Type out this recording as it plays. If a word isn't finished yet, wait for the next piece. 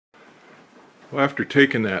Well, after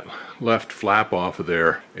taking that left flap off of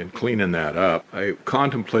there and cleaning that up, I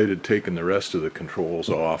contemplated taking the rest of the controls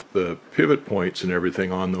off. The pivot points and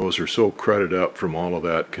everything on those are so crudted up from all of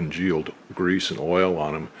that congealed grease and oil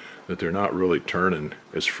on them that they're not really turning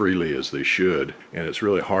as freely as they should, and it's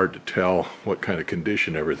really hard to tell what kind of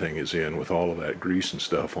condition everything is in with all of that grease and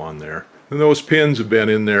stuff on there. And those pins have been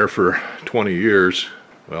in there for 20 years,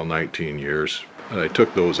 well, 19 years. And I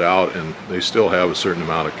took those out and they still have a certain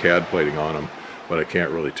amount of CAD plating on them, but I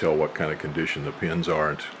can't really tell what kind of condition the pins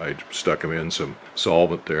are. I stuck them in some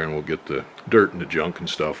solvent there, and we'll get the dirt and the junk and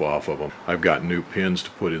stuff off of them. I've got new pins to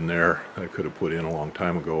put in there I could have put in a long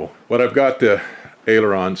time ago. But I've got the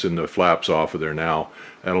ailerons and the flaps off of there now.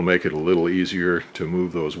 That'll make it a little easier to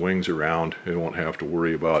move those wings around. I won't have to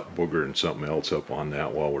worry about boogering something else up on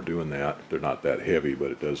that while we're doing that. They're not that heavy,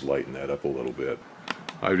 but it does lighten that up a little bit.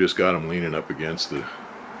 I've just got them leaning up against the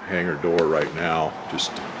hangar door right now,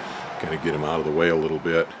 just to kind of get them out of the way a little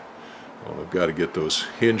bit. Well, I've got to get those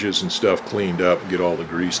hinges and stuff cleaned up and get all the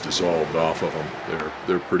grease dissolved off of them.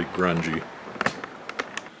 They're pretty grungy.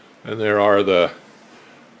 And there are the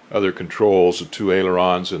other controls, the two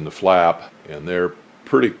ailerons and the flap, and they're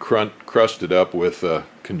pretty crusted up with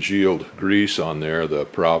congealed grease on there, the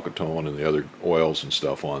peralkatone and the other oils and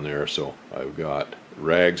stuff on there. So I've got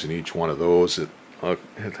rags in each one of those. I'll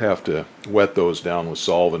have to wet those down with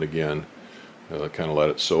solvent again, kind of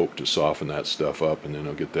let it soak to soften that stuff up, and then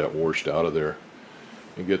I'll get that washed out of there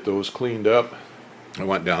and get those cleaned up. I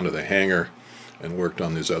went down to the hangar and worked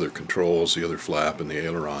on these other controls, the other flap and the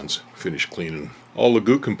ailerons. Finished cleaning all the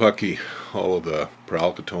gookumpucky, all of the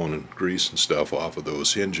peralkatone and grease and stuff off of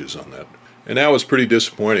those hinges on that. And that was pretty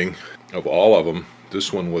disappointing. Of all of them,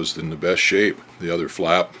 this one was in the best shape. The other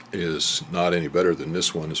flap is not any better than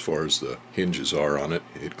this one as far as the hinges are on it.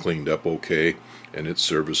 It cleaned up okay and it's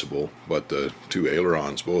serviceable, but the two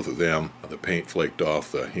ailerons, both of them, the paint flaked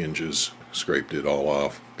off the hinges, scraped it all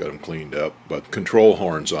off, got them cleaned up. But control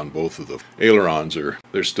horns on both of the ailerons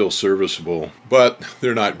they're still serviceable, but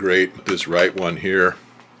they're not great. This right one here,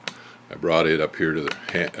 I brought it up here to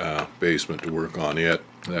the basement to work on it.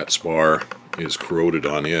 That spar is corroded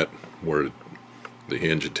on it where the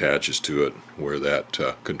hinge attaches to it, where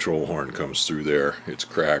that control horn comes through there. It's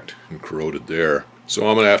cracked and corroded there. So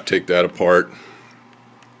I'm going to have to take that apart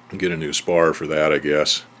and get a new spar for that, I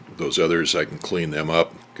guess. Those others, I can clean them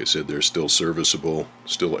up. Like I said, they're still serviceable,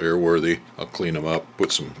 still airworthy. I'll clean them up,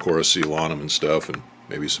 put some Cora-Seal on them and stuff, and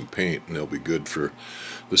maybe some paint, and they'll be good for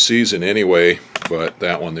the season anyway. But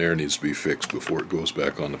that one there needs to be fixed before it goes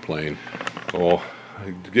back on the plane. So I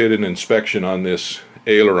get an inspection on this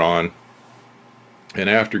aileron, and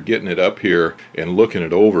after getting it up here and looking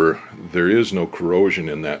it over, there is no corrosion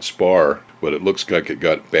in that spar, but it looks like it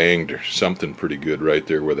got banged or something pretty good right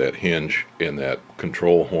there where that hinge and that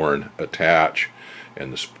control horn attach,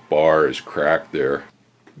 and the spar is cracked there.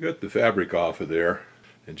 Got the fabric off of there,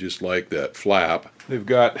 and just like that flap, they've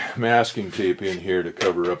got masking tape in here to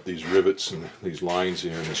cover up these rivets and these lines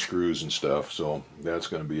here and the screws and stuff, so that's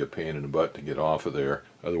going to be a pain in the butt to get off of there.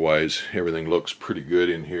 Otherwise, everything looks pretty good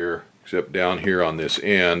in here, except down here on this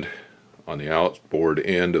end, on the outboard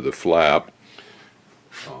end of the flap.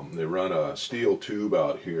 They run a steel tube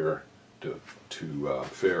out here to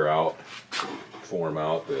form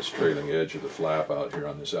out this trailing edge of the flap out here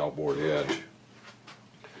on this outboard edge.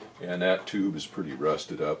 And that tube is pretty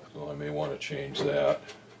rusted up, so I may want to change that.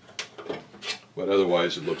 But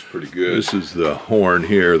otherwise it looks pretty good. This is the horn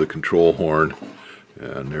here, the control horn,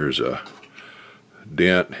 and there's a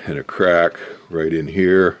dent and a crack right in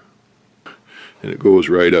here. And it goes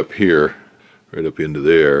right up here, right up into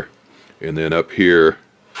there. And then up here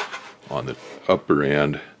on the upper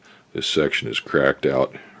end, this section is cracked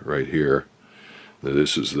out right here. Now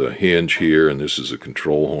this is the hinge here, and this is the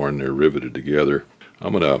control horn. They're riveted together.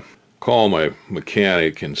 I'm going to call my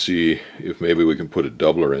mechanic and see if maybe we can put a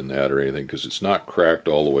doubler in that or anything, because it's not cracked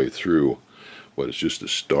all the way through, but it's just a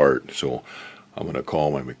start. So I'm going to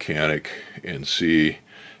call my mechanic and see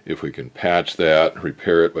if we can patch that,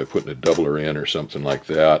 repair it by putting a doubler in or something like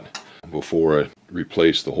that before I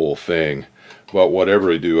replace the whole thing. But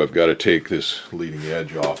whatever I do, I've got to take this leading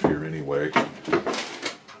edge off here anyway.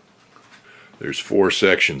 There's 4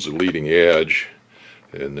 sections of leading edge,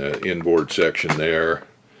 and the inboard section there,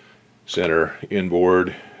 center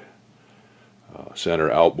inboard, center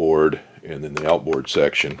outboard, and then the outboard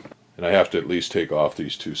section. And I have to at least take off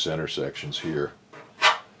these 2 center sections here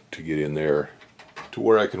to get in there to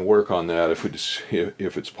where I can work on that if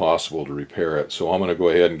it's possible to repair it. So I'm going to go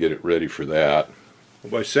ahead and get it ready for that.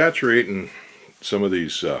 Well, by saturating some of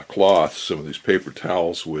these cloths, some of these paper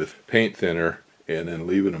towels with paint thinner, and then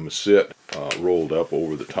leaving them sit rolled up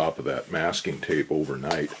over the top of that masking tape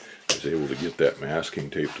overnight. I was able to get that masking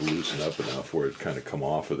tape to loosen up enough where it kind of come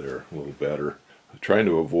off of there a little better. I'm trying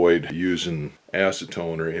to avoid using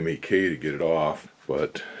acetone or MEK to get it off,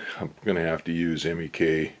 but I'm going to have to use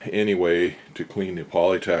MEK anyway to clean the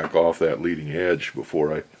polytack off that leading edge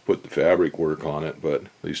before I put the fabric work on it, but at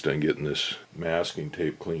least I'm getting this masking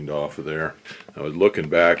tape cleaned off of there. I was looking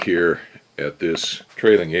back here at this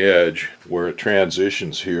trailing edge where it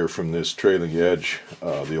transitions here from this trailing edge,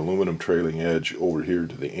 the aluminum trailing edge, over here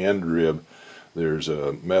to the end rib. There's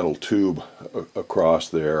a metal tube across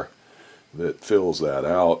there that fills that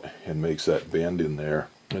out and makes that bend in there.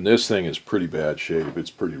 And this thing is pretty bad shape. It's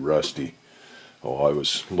pretty rusty. Oh, I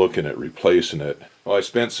was looking at replacing it. Well, I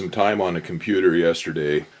spent some time on the computer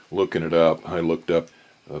yesterday looking it up. I looked up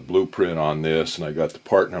a blueprint on this and I got the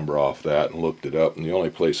part number off that and looked it up, and the only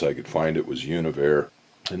place I could find it was Univer,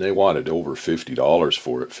 and they wanted over $50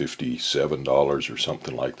 for it, $57 or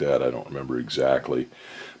something like that. I don't remember exactly,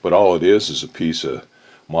 but all it is a piece of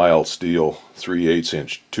mild steel 3/8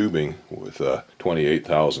 inch tubing with a 28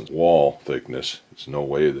 thousandths wall thickness. There's no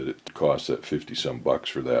way that it costs that 50 some bucks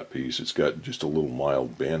for that piece. It's got just a little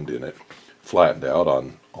mild bend in it, flattened out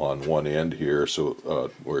on one end here,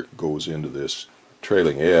 so where it goes into this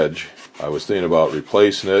trailing edge. I was thinking about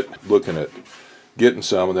replacing it, looking at getting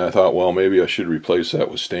some, and then I thought, well, maybe I should replace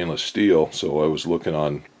that with stainless steel. So I was looking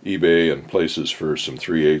on eBay and places for some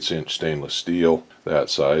 3/8 inch stainless steel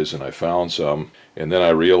that size, and I found some. And then I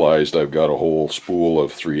realized I've got a whole spool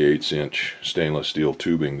of 3/8 inch stainless steel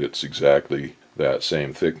tubing that's exactly that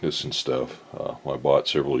same thickness and stuff. I bought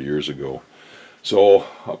several years ago. So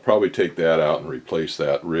I'll probably take that out and replace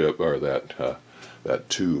that rib, or that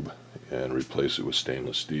tube, and replace it with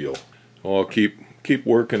stainless steel. I'll keep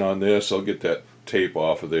working on this. I'll get that tape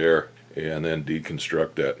off of there and then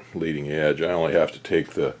deconstruct that leading edge. I only have to take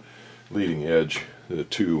the leading edge, the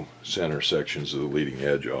two center sections of the leading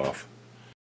edge off.